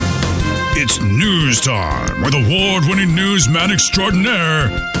It's news time with award-winning newsman extraordinaire,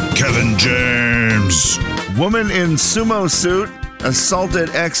 Kevin James. Woman in sumo suit assaulted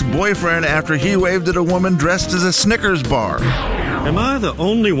ex-boyfriend after he waved at a woman dressed as a Snickers bar. Am I the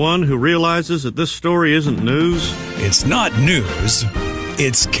only one who realizes that this story isn't news? It's not news.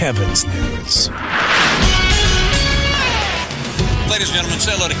 It's Kevin's news. Ladies and gentlemen,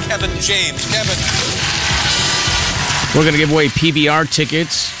 say hello to Kevin James. Kevin. We're going to give away PBR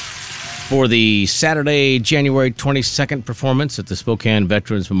tickets for the Saturday, January 22nd performance at the Spokane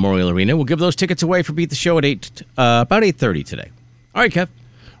Veterans Memorial Arena. We'll give those tickets away for Beat the Show at about 8:30 today. All right, Kev.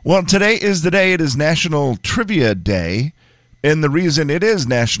 Well, today is the day. It is National Trivia Day. And the reason it is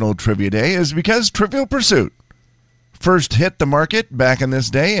National Trivia Day is because Trivial Pursuit first hit the market back in this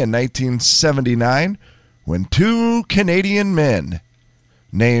day in 1979 when two Canadian men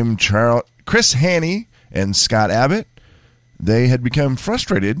named Chris Haney and Scott Abbott, they had become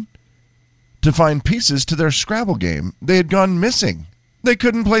frustrated to find pieces to their Scrabble game. They had gone missing. They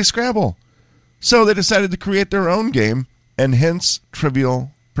couldn't play Scrabble. So they decided to create their own game, and hence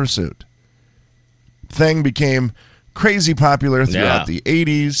Trivial Pursuit. Thing became crazy popular throughout the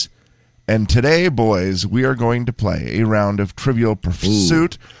 80s. And today, boys, we are going to play a round of Trivial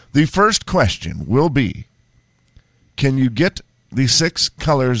Pursuit. Ooh. The first question will be, can you get the 6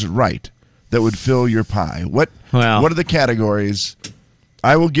 colors right that would fill your pie? What are the categories?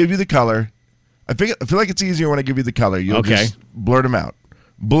 I will give you the color. I feel like it's easier when I give you the color. You'll just blurt them out.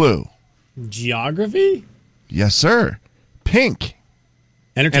 Blue. Geography? Yes, sir. Pink.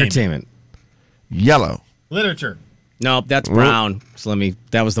 Entertainment. Yellow. Literature. No, that's brown, Slimmy.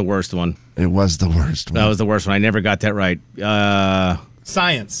 That was the worst one. It was the worst one. That was the worst one. I never got that right.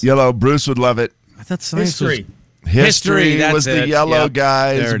 Science. Yellow. Bruce would love it. I thought science History. History was the yellow, yep.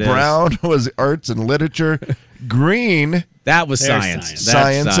 guys. Brown was arts and literature. Green. That was science.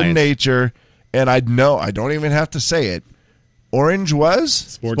 Science and nature. And I don't even have to say it. Orange was?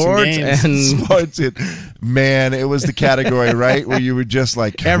 Sports and Sports. Man, it was the category, right? Where you were just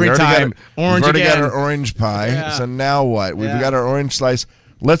like, every time. We've already got our orange pie. Yeah. So now what? We've got our orange slice.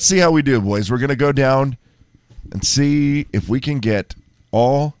 Let's see how we do, boys. We're going to go down and see if we can get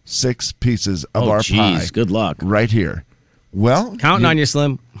all 6 pieces of our pie. Good luck. Right here. Well, counting on you,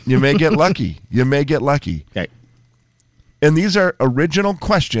 Slim. You may get lucky. Okay. And these are original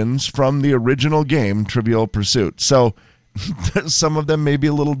questions from the original game, Trivial Pursuit. So some of them may be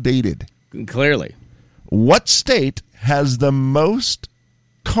a little dated. Clearly. What state has the most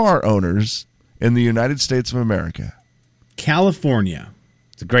car owners in the United States of America? California.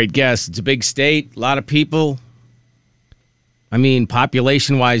 It's a great guess. It's a big state, a lot of people. I mean,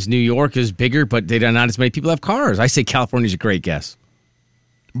 population-wise, New York is bigger, but they don't, not as many people have cars. I say California's a great guess.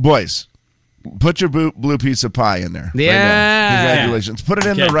 Boys, put your blue piece of pie in there. Yeah. Right, congratulations. Put it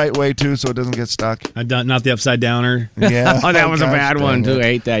in the right way, too, so it doesn't get stuck. Not the upside downer. Yeah. That was a bad one, too. I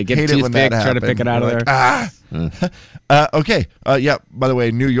hate that. Get a toothpick, try to pick it out of there. Okay. By the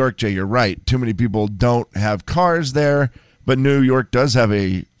way, New York, Jay, you're right. Too many people don't have cars there, but New York does have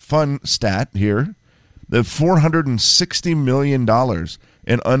a fun stat here. The $460 million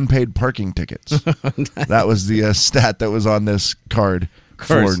in unpaid parking tickets. That was the stat that was on this card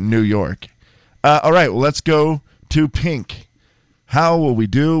for New York. All right, well, let's go to pink. How will we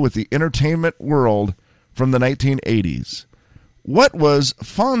do with the entertainment world from the 1980s? What was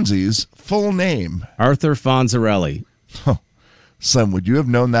Fonzie's full name? Arthur Fonzarelli. Oh, Slim, would you have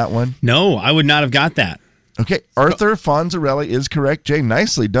known that one? No, I would not have got that. Okay, Arthur Fonzarelli is correct. Jay,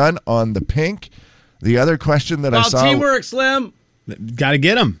 nicely done on the pink. The other question that I saw... teamwork, Slim. Got to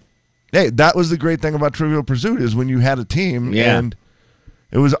get them. Hey, that was the great thing about Trivial Pursuit is when you had a team. Yeah. And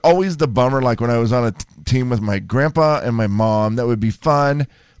it was always the bummer, like when I was on a team with my grandpa and my mom. That would be fun.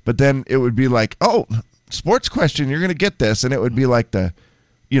 But then it would be like, oh, sports question, you're going to get this. And it would be like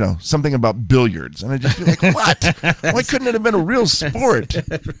something about billiards. And I'd just be like, what? Why couldn't it have been a real sport?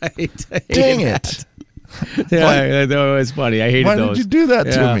 Right. Dang it. Yeah, that was funny. I hated those. Why did you do that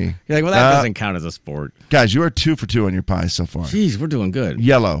to me? You're like, well, that doesn't count as a sport. Guys, you are 2 for 2 on your pie so far. Jeez, we're doing good.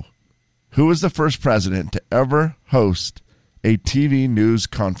 Yellow. Who was the first president to ever host a TV news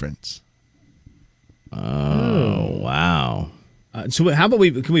conference? Oh, wow. So how about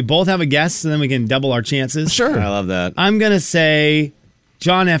can we both have a guess and then we can double our chances? Sure. I love that. I'm going to say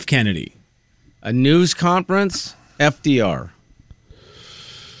John F. Kennedy. A news conference? FDR.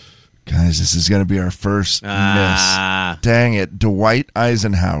 Guys, this is going to be our first miss. Dang it. Dwight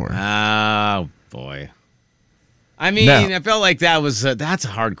Eisenhower. Oh, boy. I mean, I felt like that's a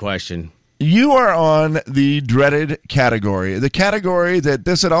hard question. You are on the dreaded category. The category that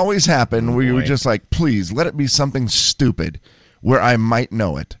this had always happened where you were just like, please, let it be something stupid where I might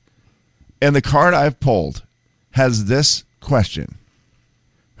know it. And the card I've pulled has this question.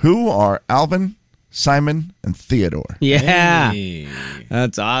 Who are Alvin, Simon, and Theodore? Yeah. Hey.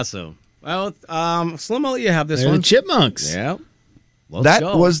 That's awesome. Well, Slim, I'll let you have this They're one. the Chipmunks. Yeah. Let's That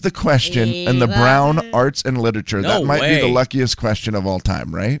go. was the question in the Brown Arts and Literature. No that might be the way. luckiest question of all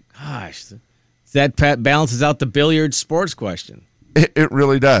time, right? Gosh. That balances out the billiard sports question. It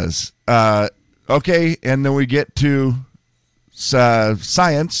really does. Okay, and then we get to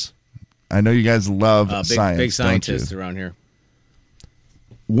science. I know you guys love science. Big don't scientists you? around here.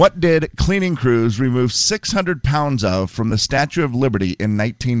 What did cleaning crews remove 600 pounds of from the Statue of Liberty in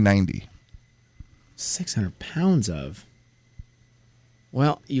 1990? 600 pounds of.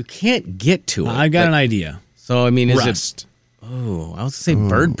 Well, you can't get to it. I got an idea. So, I mean, is Rust. it... Oh, I was going to say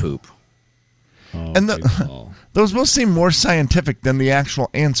bird poop. Oh, And big ball. those both seem more scientific than the actual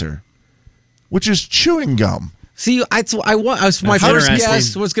answer, which is chewing gum. See, my That's first interesting.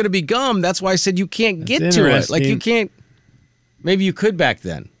 guess was going to be gum. That's why I said you can't get to it. Like, you interesting. can't... Maybe you could back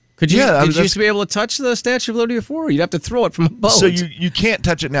then. Could you? Yeah, Did you that's- used to be able to touch the Statue of Liberty before? Or you'd have to throw it from a boat. So you can't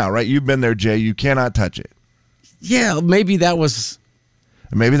touch it now, right? You've been there, Jay. You cannot touch it. Yeah, maybe that was...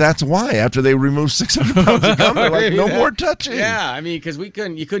 And maybe that's why after they removed 600 pounds of gum, they're like, no more touching. Yeah, I mean, because you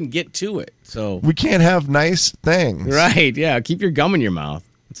couldn't get to it. So We can't have nice things. right, yeah, keep your gum in your mouth.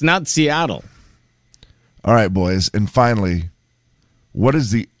 It's not Seattle. All right, boys. And finally, what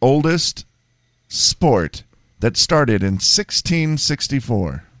is the oldest sport that started in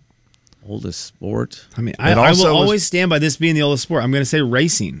 1664? Oldest sport. I mean, It I also will was- always stand by this being the oldest sport. I'm going to say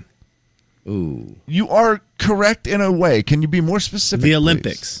racing. Ooh, You are correct in a way. Can you be more specific? The please?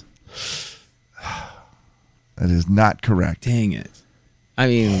 Olympics. That is not correct. Dang it. I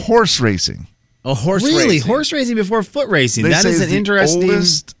mean, Horse racing. a horse Really? racing. Horse racing before foot racing. They That say is is an the interesting...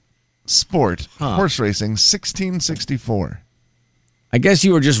 oldest sport. Huh. Horse racing, 1664. I guess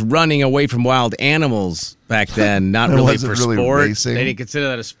you were just running away from wild animals back then, not It really wasn't for really sport. racing. They didn't consider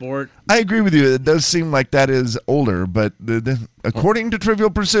that a sport. I agree with you. It does seem like that is older, but according to Trivial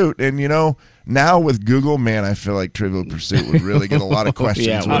Pursuit, and now with Google, man, I feel like Trivial Pursuit would really get a lot of questions.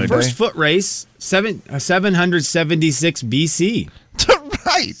 Yeah, it wouldn't First they? foot race, 776 BC.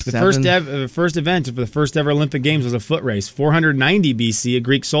 Right. The first event of the first ever Olympic Games was a foot race. 490 BC, a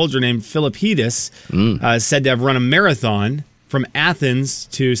Greek soldier named Philippides is said to have run a marathon from Athens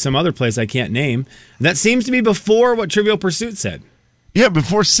to some other place I can't name. That seems to be before what Trivial Pursuit said. Yeah,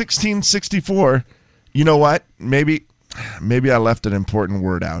 before 1664. You know what? Maybe I left an important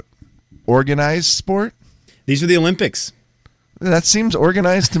word out. Organized sport? These are the Olympics. That seems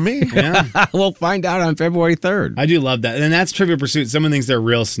organized to me. Yeah, We'll find out on February 3rd. I do love that. And that's Trivial Pursuit. Someone thinks they're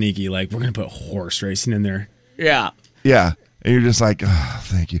real sneaky. Like, we're going to put horse racing in there. Yeah. Yeah. And you're just like, oh,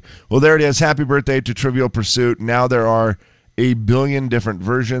 thank you. Well, there it is. Happy birthday to Trivial Pursuit. Now there are a billion different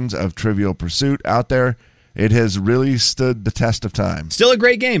versions of Trivial Pursuit out there. It has really stood the test of time. Still a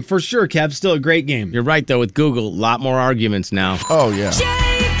great game, for sure, Kev. Still a great game. You're right, though, with Google, a lot more arguments now. Oh, yeah.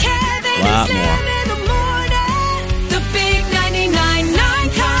 Jay, Kevin, Lot and Slim in the morning. The big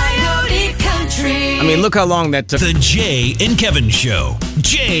 99.9 Coyote Country. I mean, look how long that took. The Jay and Kevin Show.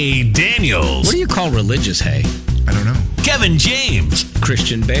 Jay Daniels. What do you call religious hay? I don't know. Kevin James.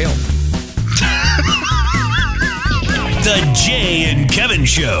 Christian Bale. The Jay and Kevin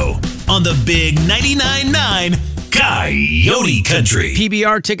Show on the big 99.9 Coyote Country.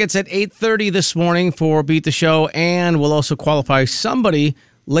 PBR tickets at 8:30 this morning for Beat the Show, and we'll also qualify somebody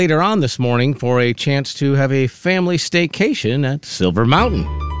later on this morning for a chance to have a family staycation at Silver Mountain.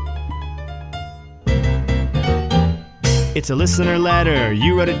 It's a listener letter.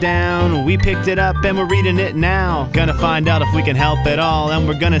 You wrote it down. We picked it up and we're reading it now. Gonna find out if we can help at all. And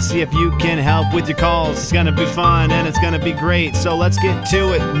we're gonna see if you can help with your calls. It's gonna be fun and it's gonna be great. So let's get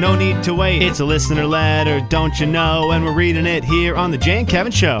to it. No need to wait. It's a listener letter, don't you know? And we're reading it here on the Jay and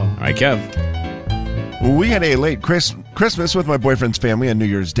Kevin Show. All right, Kev. Well, we had a late Christmas with my boyfriend's family on New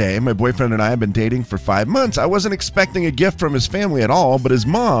Year's Day. My boyfriend and I have been dating for 5 months. I wasn't expecting a gift from his family at all, but his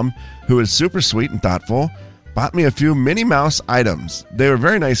mom, who is super sweet and thoughtful, bought me a few Minnie Mouse items. They were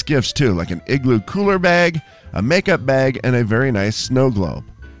very nice gifts, too, like an igloo cooler bag, a makeup bag, and a very nice snow globe.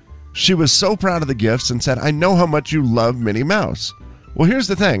 She was so proud of the gifts and said, I know how much you love Minnie Mouse. Well, here's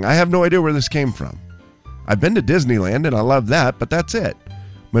the thing. I have no idea where this came from. I've been to Disneyland, and I love that, but that's it.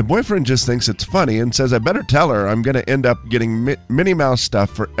 My boyfriend just thinks it's funny and says I better tell her I'm going to end up getting Minnie Mouse stuff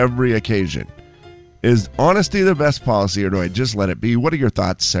for every occasion. Is honesty the best policy, or do I just let it be? What are your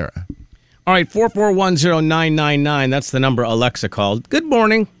thoughts, Sarah? All right, 4410999. That's the number Alexa called. Good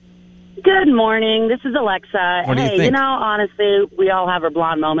morning. Good morning. This is Alexa. What do you hey, think? honestly, we all have our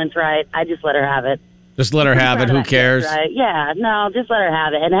blonde moments, right? I just let her have it. Just let her have it. Who cares? Right? Yeah, no, just let her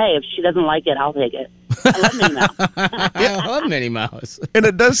have it. And hey, if she doesn't like it, I'll take it. I love Minnie Mouse. I love Minnie Mouse. And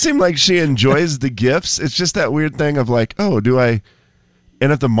it does seem like she enjoys the gifts. It's just that weird thing of like, oh, do I?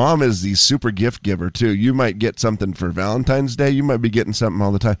 And if the mom is the super gift giver too, you might get something for Valentine's Day. You might be getting something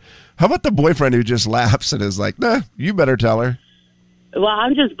all the time. How about the boyfriend who just laughs and is like, nah, you better tell her. Well,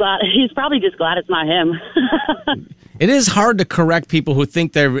 I'm just glad. He's probably just glad it's not him. It is hard to correct people who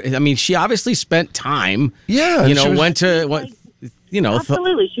think they're. I mean, she obviously spent time. Yeah, you know, went. You know,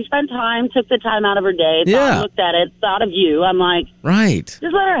 absolutely. She spent time, took the time out of her day, looked at it, thought of you. I'm like, right. Just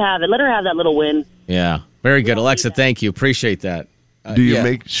let her have it. Let her have that little win. Yeah, very good, Alexa. Thank you. Appreciate that. Do you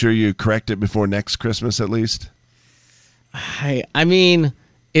make sure you correct it before next Christmas at least? I mean,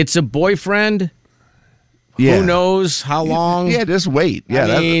 it's a boyfriend. Yeah. Who knows how long? Yeah, just wait. Yeah,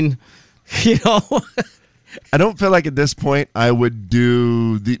 I mean, you know. I don't feel like at this point I would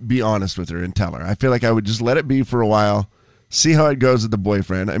be honest with her and tell her. I feel like I would just let it be for a while, see how it goes with the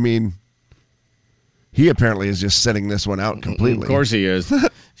boyfriend. I mean, he apparently is just setting this one out completely. Of course he is.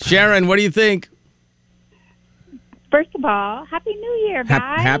 Sharon, what do you think? First of all, Happy New Year,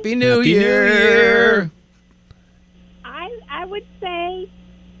 guys. Happy New Year. I would say,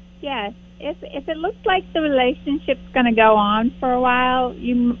 yes. If it looks like the relationship's going to go on for a while,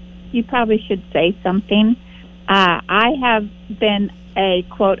 you probably should say something. I have been a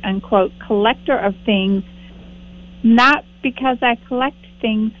quote-unquote collector of things, not because I collect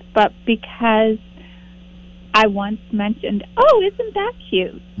things, but because I once mentioned, oh, isn't that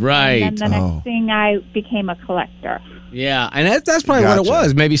cute? Right. And then the next thing, I became a collector. Yeah, and that's probably what it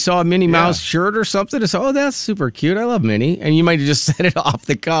was. Maybe saw a Minnie Mouse shirt or something and said, oh, that's super cute. I love Minnie. And you might have just said it off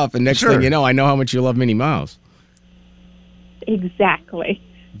the cuff, and next thing you know, I know how much you love Minnie Mouse. Exactly.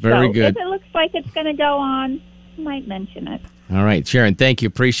 Very good. If it looks like it's going to go on, I might mention it. All right, Sharon, thank you.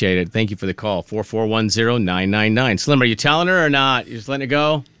 Appreciate it. Thank you for the call. 4410999. Slim, are you telling her or not? You just letting it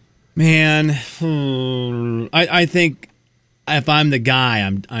go? Man, I think if I'm the guy,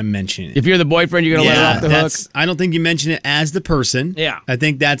 I'm mentioning it. If you're the boyfriend, you're going to let her off the hook? I don't think you mention it as the person. Yeah. I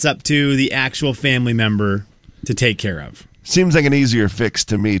think that's up to the actual family member to take care of. Seems like an easier fix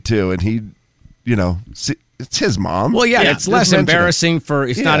to me, too. And he, it's his mom. Well, yeah, it's less embarrassing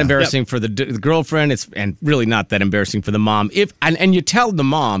it's not embarrassing Yep. for the girlfriend. And really not that embarrassing for the mom. And you tell the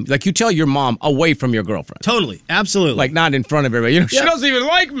mom, like you tell your mom away from your girlfriend. Totally. Absolutely. Like not in front of everybody. She doesn't even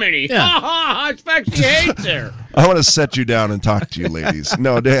like Minnie. Yeah. Ha ha. In fact, she hates her. I want to set you down and talk to you, ladies.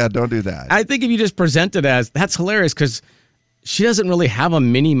 No, Dad, don't do that. I think if you just present it as, that's hilarious because she doesn't really have a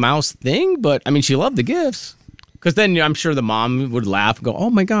Minnie Mouse thing, but I mean, she loved the gifts. Because then I'm sure the mom would laugh and go,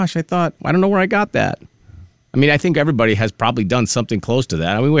 oh my gosh, I don't know where I got that. I mean, I think everybody has probably done something close to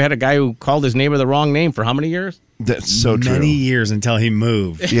that. I mean, we had a guy who called his neighbor the wrong name for how many years? That's so true. Many years until he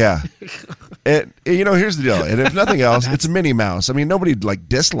moved. Yeah. Here's the deal. And if nothing else, it's Minnie Mouse. I mean, nobody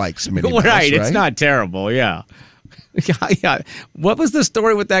dislikes Minnie Mouse, right? It's not terrible, yeah. Yeah. What was the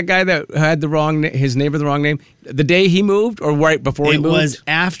story with that guy that had his neighbor the wrong name? The day he moved or right before he moved? It was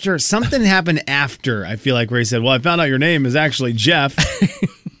after. Something happened after, I feel like, where he said, well, I found out your name is actually Jeff.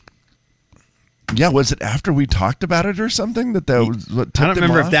 Yeah, was it after we talked about it or something that was what tipped I don't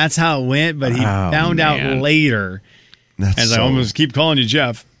remember him if that's how it went, but he found out later. That's I almost keep calling you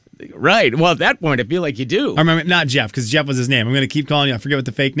Jeff. Right. Well, at that point, I feel like you do. I remember, not Jeff, because Jeff was his name. I'm going to keep calling you. I forget what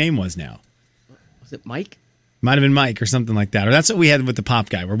the fake name was now. Was it Mike? Might have been Mike or something like that. Or that's what we had with the pop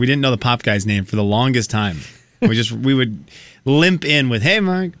guy, where we didn't know the pop guy's name for the longest time. We would limp in with, hey,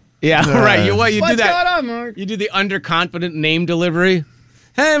 Mike. Yeah, right. You What's do that. going on, Mark? You do the underconfident name delivery.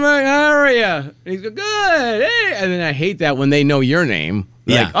 Hey, Mike, how are you? And he's go, good. Hey. And then I hate that when they know your name.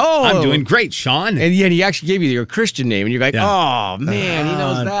 Yeah. Like, oh. I'm doing great, Sean. And yet he actually gave you your Christian name. And you're like, oh, man, he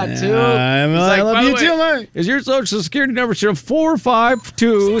knows that too. I love you too, Mike. Is your social security number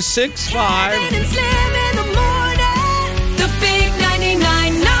 45265? Kevin and Slim in the morning. The big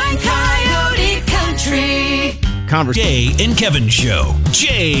 99.9 Coyote Country. Jay and Kevin Show.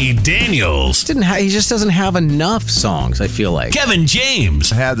 Jay Daniels. He just doesn't have enough songs, I feel like. Kevin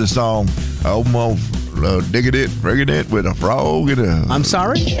James. I had the song almost digging it, bringing it with a frog in a... I'm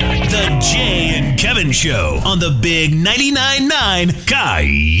sorry? The Jay and Kevin Show on the big 99.9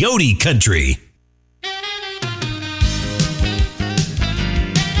 Coyote Country.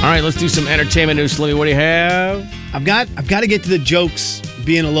 All right, let's do some entertainment news. Slimmy, what do you have? I've got to get to the jokes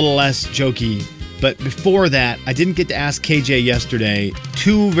being a little less jokey. But before that, I didn't get to ask KJ yesterday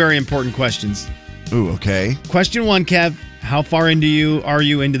two very important questions. Ooh, okay. Question one, Kev, how far are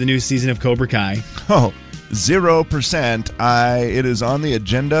you into the new season of Cobra Kai? Oh, 0%. It is on the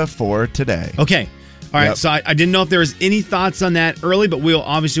agenda for today. Okay. All right, Yep. so I didn't know if there was any thoughts on that early, but we'll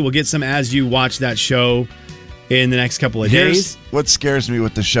get some as you watch that show in the next couple of Here's days. what scares me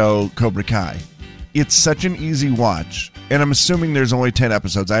with the show Cobra Kai. It's such an easy watch, and I'm assuming there's only 10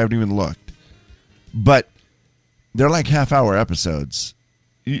 episodes. I haven't even looked. But they're like half-hour episodes.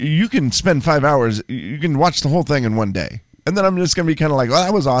 You can spend 5 hours. You can watch the whole thing in one day. And then I'm just going to be kind of like, well,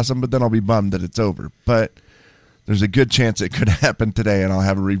 that was awesome, but then I'll be bummed that it's over. But there's a good chance it could happen today, and I'll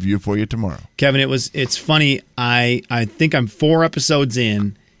have a review for you tomorrow. Kevin, it's funny. I think I'm 4 episodes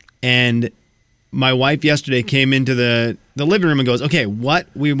in, and my wife yesterday came into the living room and goes, okay, what?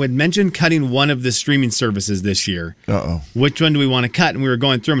 We would mention cutting one of the streaming services this year. Uh-oh. Which one do we want to cut? And we were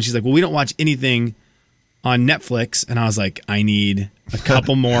going through them. And she's like, well, we don't watch anything on Netflix. And I was like, I need a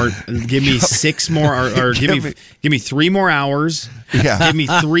couple more. Give me 6 more, or give me 3 more hours. Yeah. Give me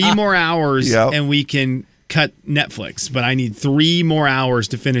 3 more hours, Yep. and we can cut Netflix. But I need 3 more hours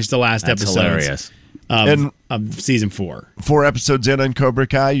to finish the last That's episode. hilarious. Of season 4. 4 episodes in on Cobra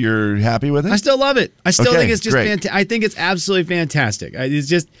Kai, you're happy with it? I still love it. I still Okay, think it's just great. fantastic. I think it's absolutely fantastic. It's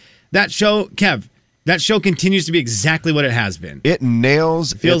just that show, Kev. That show continues to be exactly what it has been. It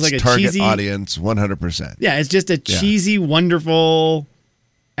nails feels its like a target cheesy audience 100%. Yeah, it's just a cheesy, wonderful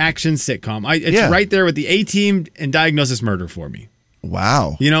action sitcom. It's right there with the A-Team and Diagnosis Murder for me.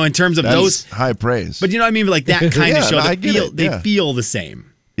 Wow. You know, in terms of That's those high praise. But you know what I mean? Like that kind of Yeah, show. no, I get it, They yeah. feel the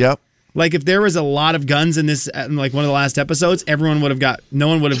same. Yep. Like if there was a lot of guns in this, like one of the last episodes, no one would have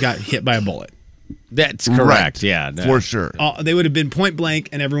got hit by a bullet. That's correct. Yeah, for sure. They would have been point blank,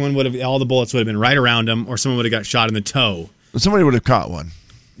 and all the bullets would have been right around them, or someone would have got shot in the toe. Somebody would have caught one.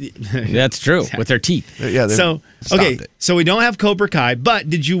 That's true, with their teeth. Yeah. they So stopped okay, it. so we don't have Cobra Kai, but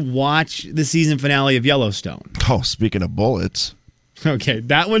did you watch the season finale of Yellowstone? Oh, speaking of bullets. Okay,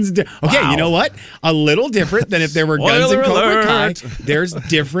 that one's okay. Wow. You know what? A little different than if there were guns in Spoiler Cobra Kai. alert. There's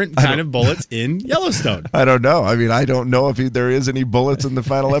different kind of bullets in Yellowstone. I don't know. I mean, I don't know if there is any bullets in the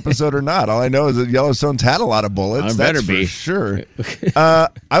final episode or not. All I know is that Yellowstone's had a lot of bullets. I better That's be. for sure.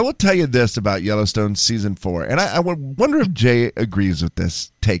 I will tell you this about Yellowstone season 4, and I wonder if Jay agrees with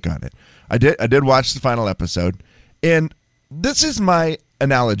this take on it. I did watch the final episode, and this is my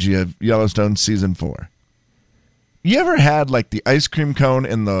analogy of Yellowstone season 4. You ever had like the ice cream cone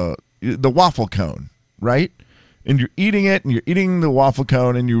and the waffle cone, right? And you're eating it, and you're eating the waffle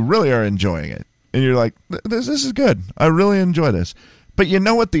cone, and you really are enjoying it. And you're like, this is good. I really enjoy this. But you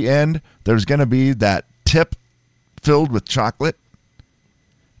know at the end, there's going to be that tip filled with chocolate.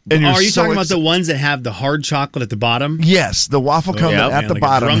 And Are you talking about the ones that have the hard chocolate at the bottom? Yes, the waffle cone yeah, at the like a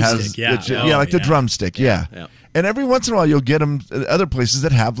bottom drumstick, has, yeah. like the drumstick, yeah. Yeah. And every once in a while, you'll get them at other places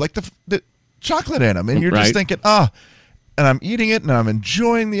that have like the chocolate in them, and you're just Right. thinking, and I'm eating it, and I'm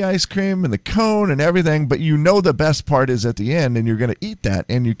enjoying the ice cream and the cone and everything, but you know the best part is at the end, and you're going to eat that,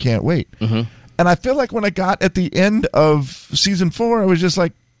 and you can't wait. Mm-hmm. And I feel like when I got at the end of season 4, I was just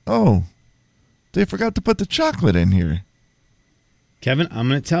like, oh, they forgot to put the chocolate in here. Kevin, I'm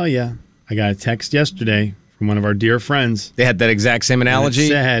going to tell you, I got a text yesterday from one of our dear friends. They had that exact same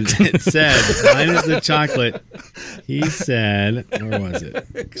analogy. It said, mine is the chocolate. He said, where was it?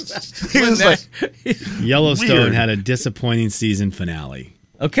 He was like, Yellowstone Weird. had a disappointing season finale.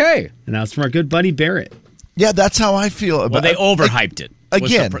 Okay. And that was from our good buddy Barrett. yeah, that's how I feel about Well, they overhyped it.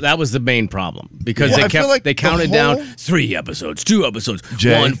 again. That was the main problem because Yeah, I feel like they the counted whole- down 3 episodes, 2 episodes,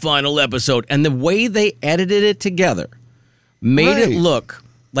 Jay. 1 final episode, and the way they edited it together made Right. it look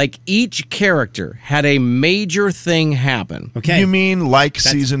like each character had a major thing happen. Okay. You mean like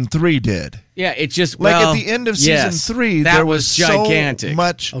season 3 did? Yeah, it's just Like well, at the end of season yes, 3, that there was was gigantic. so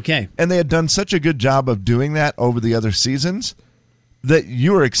much. Okay. And they had done such a good job of doing that over the other seasons that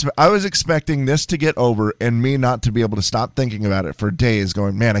you were. I was expecting this to get over and me not to be able to stop thinking about it for days,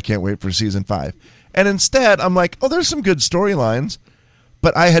 going, man, I can't wait for season 5. And instead, I'm like, oh, there's some good storylines,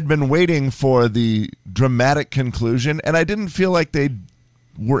 but I had been waiting for the dramatic conclusion, and I didn't feel like they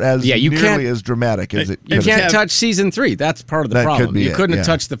were as nearly as dramatic as it. You could have can't touch season 3. That's part of the That problem. could be You it, couldn't have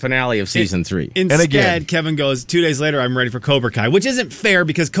yeah. touched the finale of season 3. Instead, again- Kevin goes, 2 days later, I'm ready for Cobra Kai, which isn't fair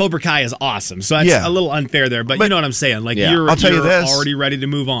because Cobra Kai is awesome. So that's Yeah. a little unfair there, but you know what I'm saying. Like, Yeah. you're I'll tell you this. already ready to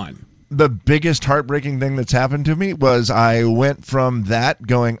move on. The biggest heartbreaking thing that's happened to me was I went from that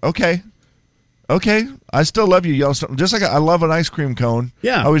going, okay, I still love you, Yellowstone. Just like I love an ice cream cone.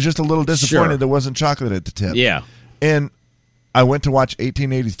 Yeah. I was just a little disappointed Sure. there wasn't chocolate at the tip. Yeah. And I went to watch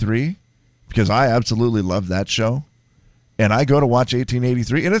 1883 because I absolutely love that show. And I go to watch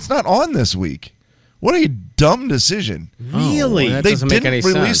 1883, and it's not on this week. What a dumb decision. Really? Oh, that They doesn't make didn't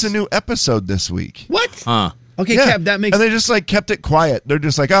any release sense. a new episode this week. What? Huh. Okay, Yeah. Kev, that makes And they just like kept it quiet. They're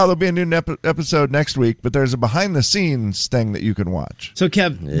just like, oh, there'll be a new episode next week, but there's a behind the scenes thing that you can watch. So,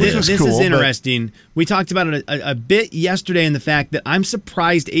 Kev, this cool, is but- interesting. We talked about it a bit yesterday in the fact that I'm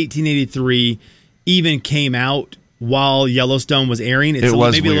surprised 1883 even came out while Yellowstone was airing. It's It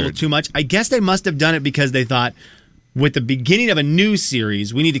was maybe a little weird. too much. I guess they must have done it because they thought, with the beginning of a new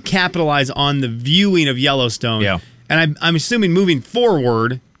series, we need to capitalize on the viewing of Yellowstone. Yeah. And I'm assuming moving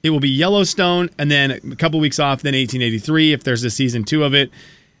forward, it will be Yellowstone, and then a couple weeks off, then 1883 if there's a season 2 of it,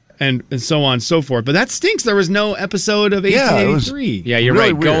 and so on and so forth. But that stinks. There was no episode of 1883. Yeah, you're Really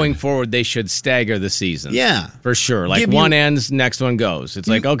right. weird. Going forward, they should stagger the seasons. Yeah. For sure. Like Give one you- ends, next one goes. It's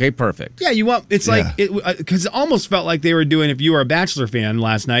like, okay, perfect. Yeah, you want it's like because it almost felt like they were doing. If you were a Bachelor fan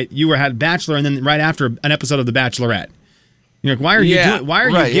last night, you had Bachelor, and then right after an episode of The Bachelorette. You're like, why are you Yeah. doing? Why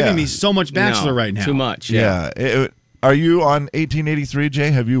are Right, you giving yeah. me so much Bachelor No, right now? Too much. Yeah. Are you on 1883, Jay?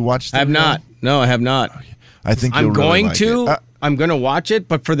 Have you watched it? I have not. No, I have not. I think I'm you'll really going like to. it. I'm going to watch it,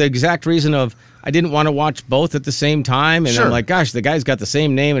 but for the exact reason of I didn't want to watch both at the same time, and Sure. I'm like, gosh, the guy's got the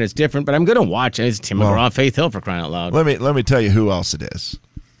same name and it's different, but I'm going to watch it. It's Tim Well, McGraw, Faith Hill, for crying out loud. Let me tell you who else it is.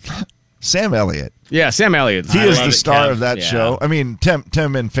 Sam Elliott. Yeah, Sam Elliott. He I is love the it, star Kev. of that Yeah. show. I mean,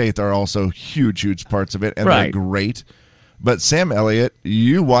 Tim and Faith are also huge parts of it, and Right. they're great. But Sam Elliott,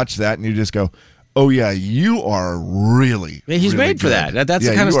 you watch that and you just go, "Oh yeah, you are really." Yeah, he's really made for good. that. That's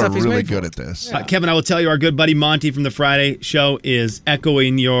the Yeah, kind of you stuff are he's really made good for. at this. Kevin, I will tell you, our good buddy Monty from the Friday show is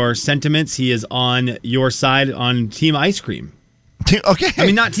echoing your sentiments. He is on your side on Team Ice Cream. Okay. I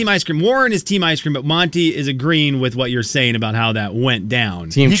mean, not Team Ice Cream. Warren is Team Ice Cream, but Monty is agreeing with what you're saying about how that went down.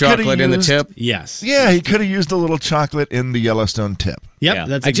 Team He coulda Chocolate in the used- tip. Yes. Yeah, he could have used a little chocolate in the Yellowstone tip. Yep. Yeah.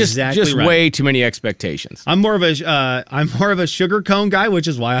 That's I just, exactly just right. way too many expectations. I'm more of a sugar cone guy, which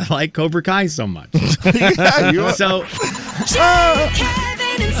is why I like Cobra Kai so much. Yeah, you are. So Jay,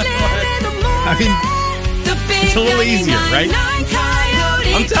 Kevin, and Slim in the morning. I mean, The big it's a little easier, right? 99.9 Coyote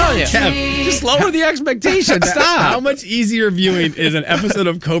I'm telling you, Country. just lower the expectations. Stop. how much easier viewing is an episode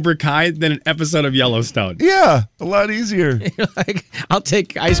of Cobra Kai than an episode of Yellowstone? Yeah, a lot easier. Like, I'll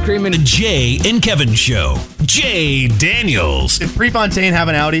take ice cream and The Jay and Kevin Show. Jay Daniels. Did Prefontaine have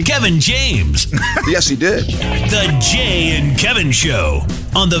an Audi? Kevin James. Yes, he did. The Jay and Kevin Show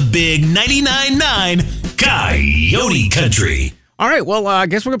on the Big 99.9 Coyote Country. All right, well, I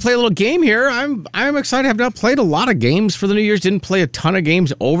guess we're gonna play a little game here. I'm excited. I've not played a lot of games for the New Year's. Didn't play a ton of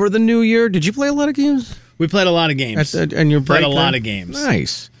games over the New Year. Did you play a lot of games? We played a lot of games. And your break? Played a lot there? of games.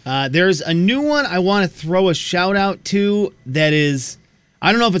 Nice. There's a new one I want to throw a shout out to that is,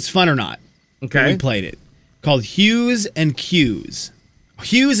 I don't know if it's fun or not. Okay. We played it. Called Hues and Cues.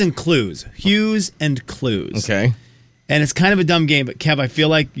 Hues and Clues. Hues and Clues. Okay. And it's kind of a dumb game, but Kev, I feel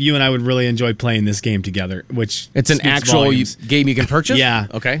like you and I would really enjoy playing this game together, which It's an speaks actual volumes. game you can purchase? Yeah.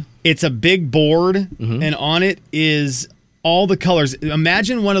 Okay. It's a big board, and on it is all the colors.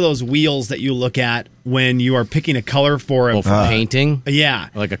 Imagine one of those wheels that you look at when you are picking a color for a Painting? Yeah.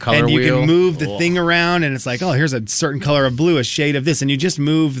 Like a color and you wheel? can move the Oh. thing around, and it's like, oh, here's a certain color of blue, a shade of this, and you just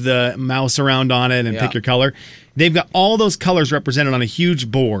move the mouse around on it and Yeah. pick your color. They've got all those colors represented on a huge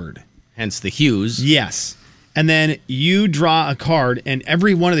board. Hence the hues. Yes. And then you draw a card, and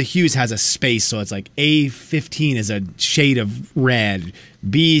every one of the hues has a space. So it's like A15 is a shade of red,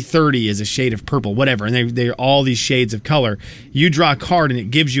 B30 is a shade of purple, whatever. And they're all these shades of color. You draw a card, and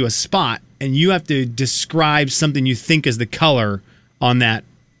it gives you a spot, and you have to describe something you think is the color on that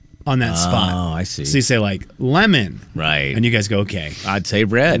spot. Oh, I see. So you say like lemon, Right. and you guys go, okay, I'd say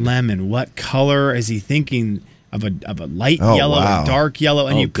red. lemon. What color is he thinking of a light Oh, yellow, wow. a dark yellow,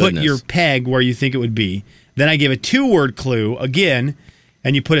 and Oh, you put goodness. your peg where you think it would be. Then I give a 2-word clue again,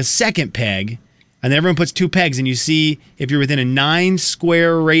 and you put a second peg, and then everyone puts 2 pegs, and you see if you're within a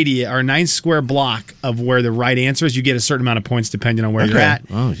 9-square radius or 9-square block of where the right answer is. You get a certain amount of points depending on where you're Okay. at.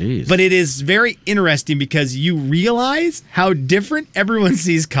 Oh, geez. But it is very interesting because you realize how different everyone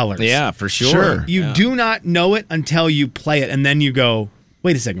sees colors. Yeah, for sure. Sure. You Yeah. do not know it until you play it, and then you go,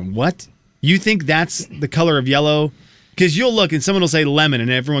 wait a second, what? You think that's the color of yellow? Because you'll look and someone will say lemon,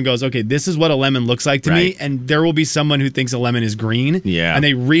 and everyone goes, okay, this is what a lemon looks like to me. Right. And there will be someone who thinks a lemon is green. Yeah. And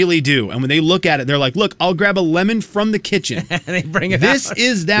they really do. And when they look at it, they're like, look, I'll grab a lemon from the kitchen. And they bring it This out.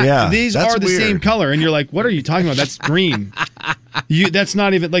 is that. Yeah, These that's are the weird. same color. And you're like, what are you talking about? That's green. That's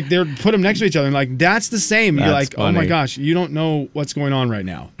not even like they're put them next to each other and like that's the same. You're That's like, oh my funny. gosh, you don't know what's going on right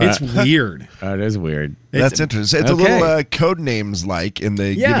now. It's weird. That is weird. That's interesting. It's okay. a little code names like in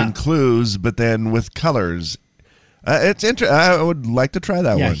the Yeah. giving clues, but then with colors. It's interesting. I would like to try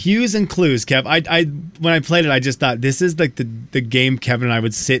that Yeah, one. hues and clues, Kev. I when I played it, I just thought this is like the game Kevin and I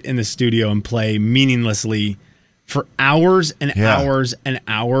would sit in the studio and play meaninglessly for hours and Yeah. hours and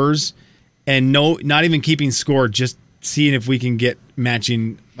hours. and not even keeping score, just seeing if we can get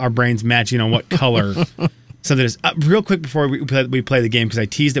our brains matching on what color something is. Real quick before we play the game, because I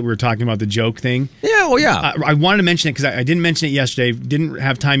teased that we were talking about the joke thing. Yeah, well, yeah. I wanted to mention it because I didn't mention it yesterday. Didn't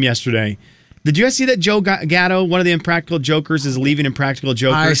have time yesterday. Did you guys see that Joe Gatto, one of the Impractical Jokers, is leaving Impractical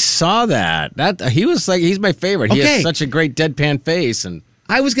Jokers? I saw that. He was like, he's my favorite. He has such a great deadpan face. And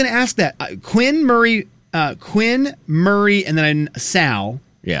I was going to ask that. Quinn Murray, and then Sal.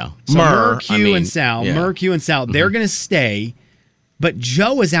 Yeah. So Murr, Q, and Sal. Yeah. Murr, Q, and Sal. They're going to stay. But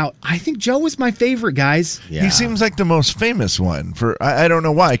Joe is out. I think Joe was my favorite, guys. Yeah. He seems like the most famous one. I don't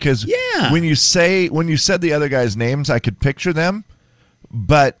know why. Because when you said the other guys' names, I could picture them.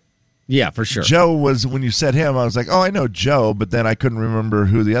 But yeah, for sure. Joe was, when you said him, I was like, oh, I know Joe. But then I couldn't remember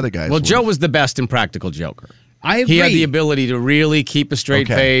who the other guys were. Well, Joe was the best Impractical Joker. I agree. He had the ability to really keep a straight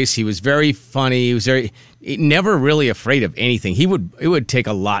face. He was very funny. He was never really afraid of anything. It would take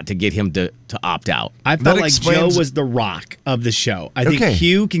a lot to get him to opt out. I felt like Joe was the Rock of the show. I think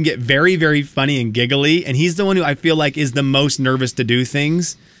Hugh can get very, very funny and giggly, and he's the one who I feel like is the most nervous to do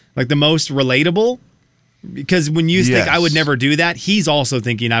things, like the most relatable. Because when you think I would never do that, he's also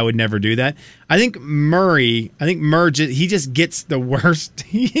thinking I would never do that. I think Murr, he just gets the worst.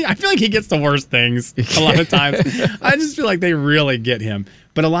 I feel like he gets the worst things a lot of times. I just feel like they really get him.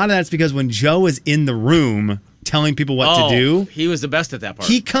 But a lot of that's because when Joe is in the room telling people what to do, he was the best at that part.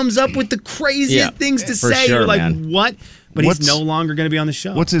 He comes up with the craziest things to say. Sure, You're like, man. what? But he's no longer going to be on the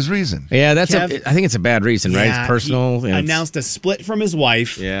show. What's his reason? Yeah, I think it's a bad reason, right? It's personal. He announced a split from his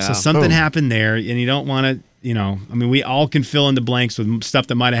wife. Yeah. So something happened there, and you don't want to, we all can fill in the blanks with stuff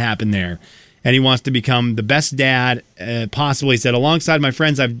that might have happened there. And he wants to become the best dad possible. He said, alongside my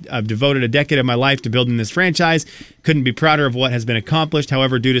friends, I've devoted a decade of my life to building this franchise. Couldn't be prouder of what has been accomplished.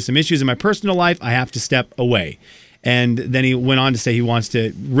 However, due to some issues in my personal life, I have to step away. And then he went on to say he wants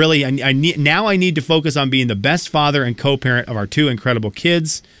to really, I need to focus on being the best father and co-parent of our two incredible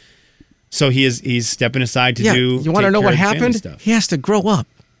kids. So he's stepping aside to do. You want to know what happened? He has to grow up.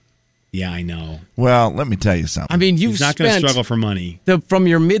 Yeah, I know. Well, let me tell you something. I mean, he's not going to struggle for money. From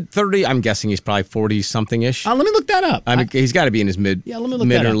your mid-30s, I'm guessing he's probably 40-something-ish. Let me look that up. I mean, he's got to be in his mid or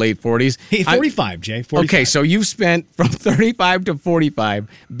late 40s. Hey, 45, Jay. 45. Okay, so you've spent from 35 to 45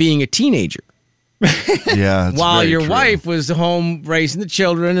 being a teenager. Yeah, while your wife was home raising the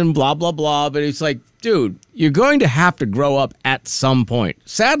children and blah, blah, blah. But it's like, dude, you're going to have to grow up at some point.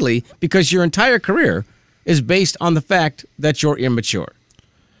 Sadly, because your entire career is based on the fact that you're immature.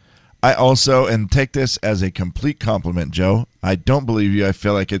 I also, and take this as a complete compliment, Joe, I don't believe you. I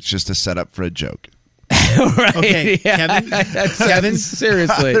feel like it's just a setup for a joke. Right. Okay, yeah. Kevin,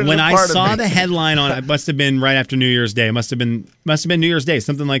 seriously. When I saw the headline on it, must have been right after New Year's Day. It must have been New Year's Day,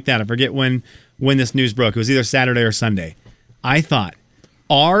 something like that. I forget when this news broke. It was either Saturday or Sunday. I thought,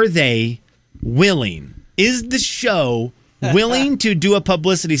 are they willing? Is the show willing to do a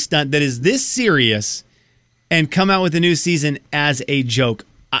publicity stunt that is this serious and come out with a new season as a joke?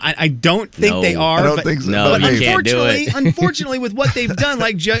 I don't think they are. I don't think so. No, but you can't do it. unfortunately, with what they've done,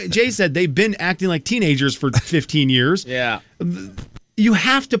 like Jay said, they've been acting like teenagers for 15 years. Yeah. You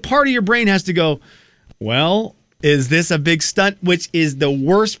have to, part of your brain has to go, well, is this a big stunt? Which is the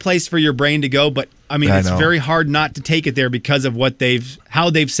worst place for your brain to go. But I mean, it's very hard not to take it there because of how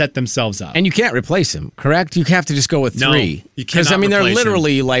they've set themselves up. And you can't replace him, correct? You have to just go with three. You cannot Because, I mean, they're replace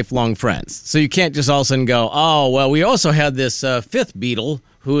literally lifelong friends. So you can't just all of a sudden go, oh, well, we also had this fifth Beatle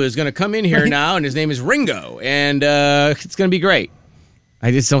who is going to come in here now, and his name is Ringo, and it's going to be great. I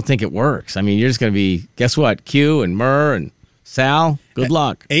just don't think it works. I mean, you're just going to be, guess what, Q and Murr and Sal, good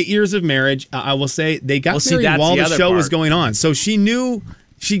luck. 8 years of marriage, I will say, they got married while the show was going on. So she knew,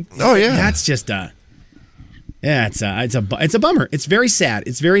 that's just it's a bummer. It's very sad.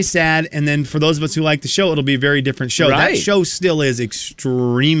 It's very sad, and then for those of us who like the show, it'll be a very different show. Right. That show still is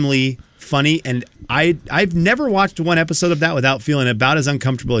extremely funny, and I've never watched one episode of that without feeling about as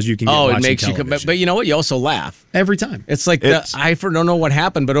uncomfortable as you can get watching it makes television. you. But you know what? You also laugh every time. It's like I don't know what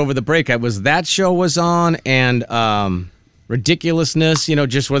happened, but over the break, that show was on, and Ridiculousness.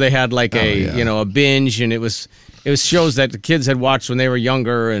 Just where they had like a binge, and it was shows that the kids had watched when they were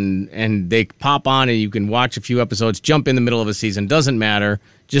younger, and they pop on, and you can watch a few episodes, jump in the middle of a season, doesn't matter.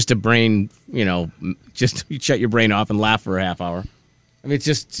 Just a brain, just shut your brain off and laugh for a half hour. I mean, it's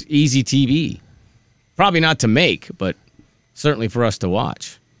just easy TV. Probably not to make, but certainly for us to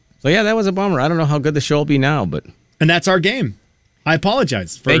watch. So, yeah, that was a bummer. I don't know how good the show will be now, but... And that's our game. I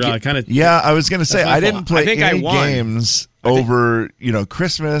apologize for kind of... Yeah, I was going to say, I didn't play any I won. games over,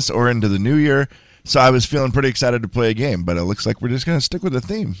 Christmas or into the New Year So I was feeling pretty excited to play a game, but it looks like we're just going to stick with the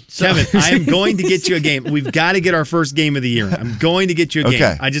theme. Kevin, I am going to get you a game. We've got to get our first game of the year. I'm going to get you a game.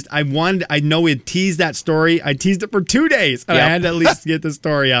 Okay. I know we had teased that story. I teased it for 2 days, and I had to at least get the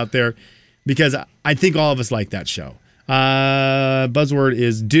story out there because I think all of us like that show. Buzzword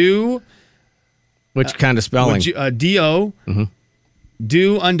is do. Which kind of spelling? D-O. Mm-hmm.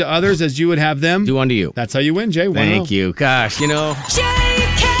 Do unto others as you would have them. Do unto you. That's how you win, Jay. Thank you. Gosh, Jay,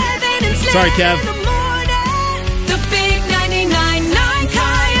 Kevin, and Slim Sorry, Kev. in the morning. The big 99.9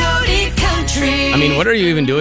 Coyote Country. I mean, what are you even doing?